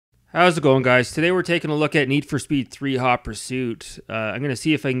How's it going, guys? Today we're taking a look at Need for Speed 3 Hot Pursuit. I'm going to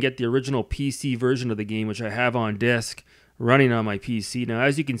see if I can get the original PC version of the game, which I have on disc, running on my PC. Now,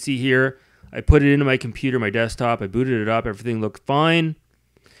 as you can see here, I put it into my computer, my desktop. I booted it up. Everything looked fine.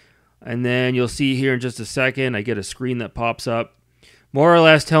 And then you'll see here in just a second, I get a screen that pops up, more or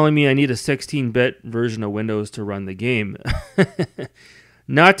less telling me I need a 16-bit version of Windows to run the game.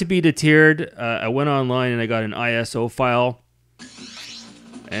 Not to be deterred, I went online and I got an ISO file.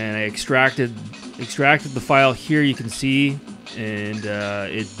 And I extracted the file here, you can see, and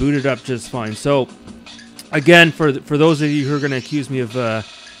it booted up just fine. So, again, for those of you who are going to accuse me of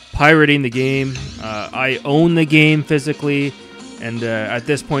pirating the game, I own the game physically, and at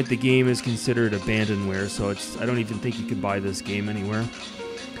this point the game is considered abandonware, so I don't even think you can buy this game anywhere.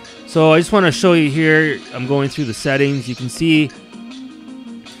 So I just want to show you here, I'm going through the settings. You can see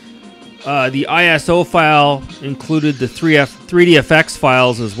the ISO file included the 3DFX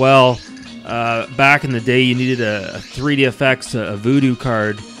files as well. Back in the day, you needed a 3DFX, a Voodoo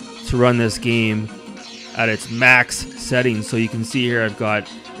card to run this game at its max settings. So you can see here I've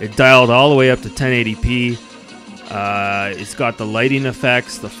got it dialed all the way up to 1080p. It's got the lighting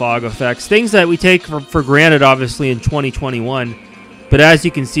effects, the fog effects, things that we take for granted, obviously, in 2021. But as you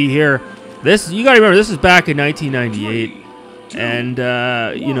can see here, you got to remember, this is back in 1998. And,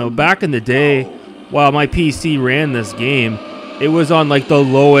 you know, back in the day, while my PC ran this game, it was on, like, the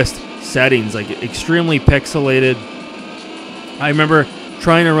lowest settings, like, extremely pixelated. I remember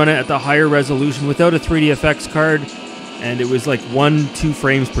trying to run it at the higher resolution without a 3DFX card, and it was, like, 1-2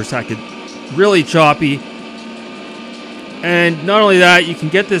 frames per second. Really choppy. And not only that, you can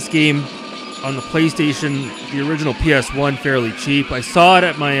get this game on the PlayStation, the original PS1, fairly cheap. I saw it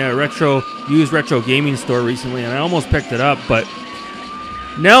at my used retro gaming store recently, and I almost picked it up, but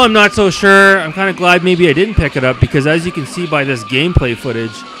now I'm not so sure. I'm kind of glad maybe I didn't pick it up, because as you can see by this gameplay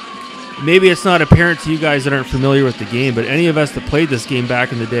footage, maybe it's not apparent to you guys that aren't familiar with the game, but any of us that played this game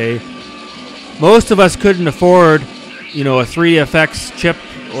back in the day, most of us couldn't afford, you know, a 3DFX chip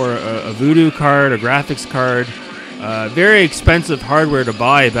or a Voodoo card, a graphics card. Very expensive hardware to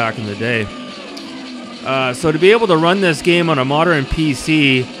buy back in the day. So to be able to run this game on a modern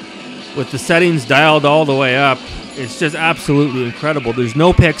PC with the settings dialed all the way up, it's just absolutely incredible. There's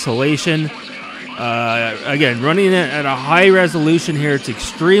no pixelation. Again, running it at a high resolution here, it's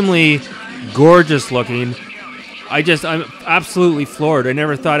extremely gorgeous looking. I'm absolutely floored. I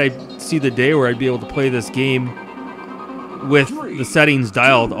never thought I'd see the day where I'd be able to play this game with the settings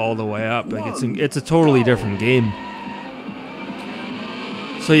dialed all the way up. Like, it's a totally different game.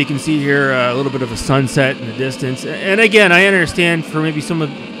 So you can see here a little bit of a sunset in the distance. And again, I understand for maybe some of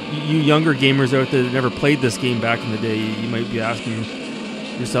you younger gamers out there that never played this game back in the day, you might be asking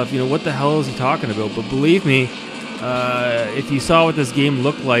yourself, you know, what the hell is he talking about? But believe me, if you saw what this game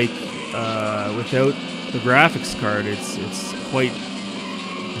looked like without the graphics card, it's quite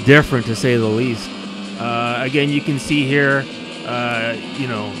different, to say the least. Again, you can see here, you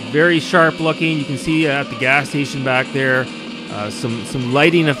know, very sharp looking. You can see at the gas station back there, some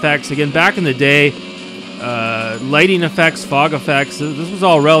lighting effects. Again, back in the day, lighting effects, fog effects, this was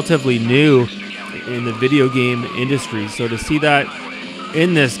all relatively new in the video game industry. So to see that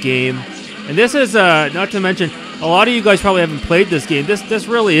in this game, and this is, not to mention, a lot of you guys probably haven't played this game. This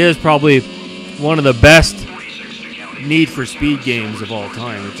really is probably one of the best Need for Speed games of all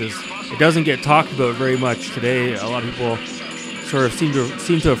time. It doesn't get talked about very much today. A lot of people sort of seem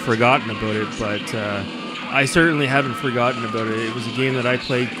to have forgotten about it, but I certainly haven't forgotten about it. It was a game that I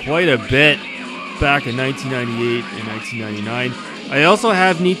played quite a bit back in 1998 and 1999. I also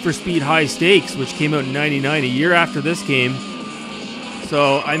have Need for Speed High Stakes, which came out in 99, a year after this game.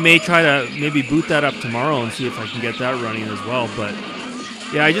 So I may try to maybe boot that up tomorrow and see if I can get that running as well. But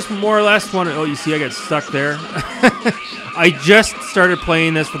yeah, I just more or less want to... Oh, you see I got stuck there. I just started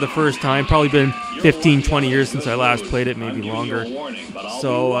playing this for the first time. Probably been 15, 20 years since I last played it, maybe longer.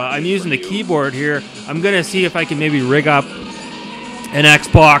 So I'm using the keyboard here. I'm going to see if I can maybe rig up an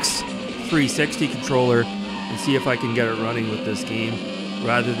Xbox 360 controller and see if I can get it running with this game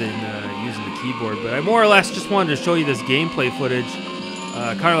rather than using the keyboard. But I more or less just wanted to show you this gameplay footage,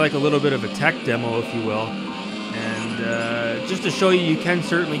 kind of like a little bit of a tech demo, if you will. And just to show you, you can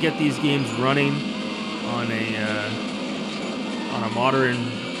certainly get these games running on a modern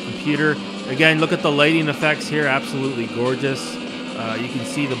computer. Again, look at the lighting effects here, absolutely gorgeous. You can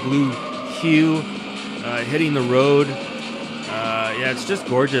see the blue hue hitting the road. Yeah, it's just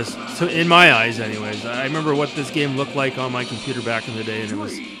gorgeous. So in my eyes, anyways. I remember what this game looked like on my computer back in the day, and it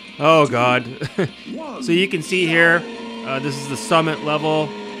was, oh god. So you can see here, this is the summit level.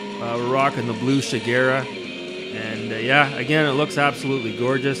 We're rocking the blue Shigera. And yeah, again, it looks absolutely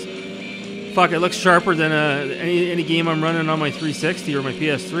gorgeous. Fuck, it looks sharper than any game I'm running on my 360 or my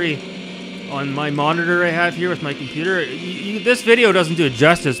PS3. On my monitor I have here with my computer, this video doesn't do it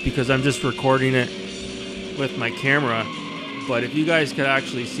justice because I'm just recording it with my camera. But if you guys could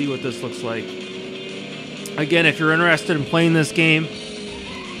actually see what this looks like. Again, if you're interested in playing this game,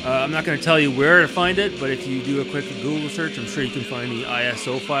 I'm not going to tell you where to find it, but if you do a quick Google search, I'm sure you can find the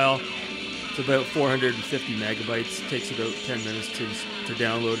ISO file. It's about 450 megabytes. It takes about 10 minutes to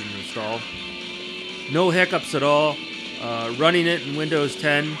download and install. No hiccups at all. Running it in Windows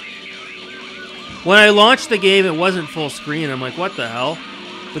 10. When I launched the game, it wasn't full screen. I'm like, what the hell?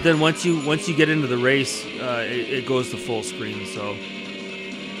 But then once you get into the race, it goes to full screen. So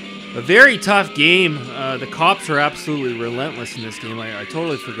a very tough game. The cops are absolutely relentless in this game. I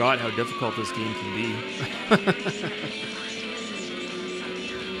totally forgot how difficult this game can be.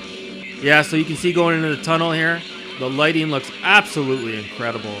 Yeah, so you can see going into the tunnel here, the lighting looks absolutely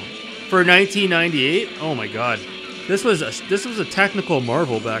incredible. For 1998, oh my god. This was a technical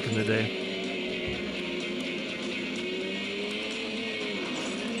marvel back in the day.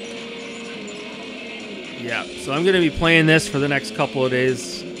 Yeah, so I'm going to be playing this for the next couple of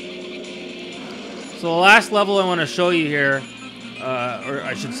days. So the last level I want to show you here, or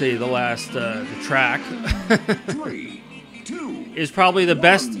I should say the last, the track, 3, 2, is probably the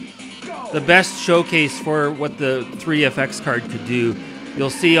best showcase for what the 3DFX card could do. You'll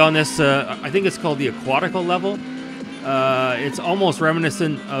see on this, I think it's called the Aquatical level. It's almost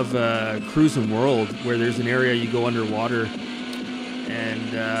reminiscent of Cruising World, where there's an area you go underwater.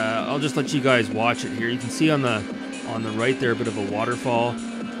 And I'll just let you guys watch it here. You can see on the right there a bit of a waterfall.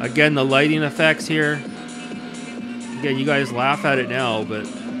 Again, the lighting effects here. Again, you guys laugh at it now, but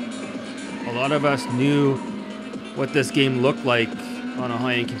a lot of us knew what this game looked like on a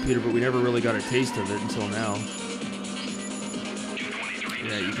high-end computer, but we never really got a taste of it until now.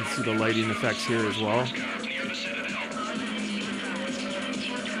 Yeah, you can see the lighting effects here as well.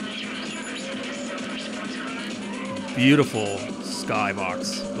 Beautiful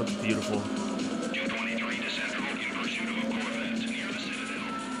skybox. Looks beautiful.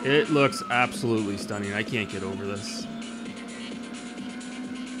 It looks absolutely stunning. I can't get over this.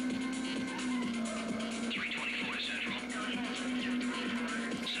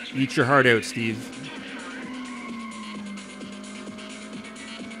 Eat your heart out, Steve.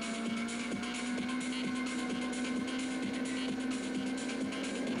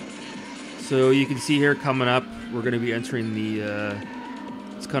 So you can see here coming up, we're going to be entering the,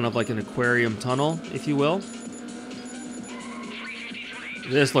 it's kind of like an aquarium tunnel, if you will.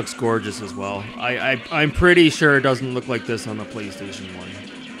 This looks gorgeous as well. I'm pretty sure it doesn't look like this on the PlayStation 1.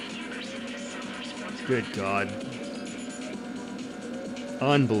 Good God.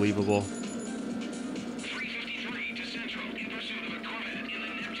 Unbelievable.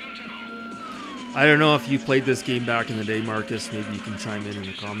 I don't know if you played this game back in the day, Marcus. Maybe you can chime in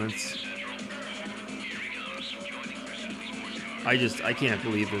the comments. I can't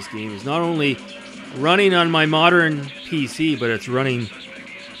believe this game is not only running on my modern PC, but it's running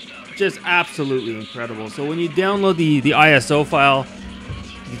just absolutely incredible. So when you download the ISO file,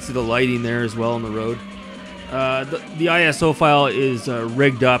 you can see the lighting there as well on the road. The ISO file is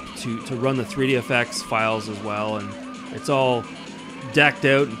rigged up to run the 3DFX files as well, and it's all decked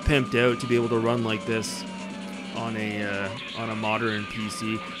out and pimped out to be able to run like this on a modern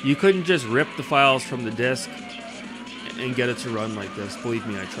PC. You couldn't just rip the files from the disk and get it to run like this. Believe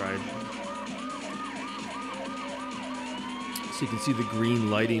me, I tried. So you can see the green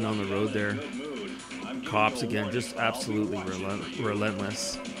lighting on the road there. Cops again, just absolutely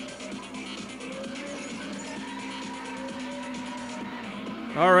relentless.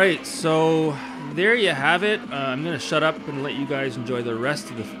 All right, so there you have it. I'm gonna shut up and let you guys enjoy the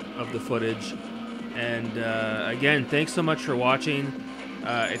rest of the footage. And again, thanks so much for watching.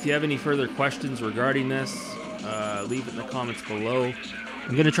 If you have any further questions regarding this, leave it in the comments below.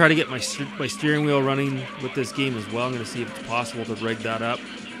 I'm gonna try to get my steering wheel running with this game as well. I'm gonna see if it's possible to rig that up.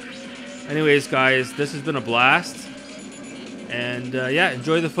 Anyways, guys, this has been a blast. And yeah,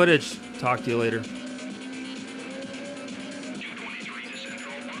 enjoy the footage. Talk to you later.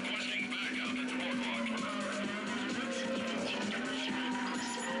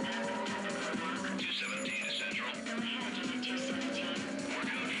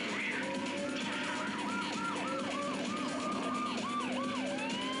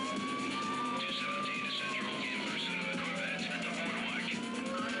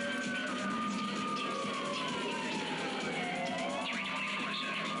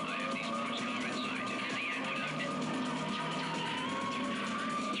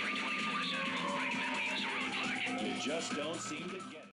 just don't seem to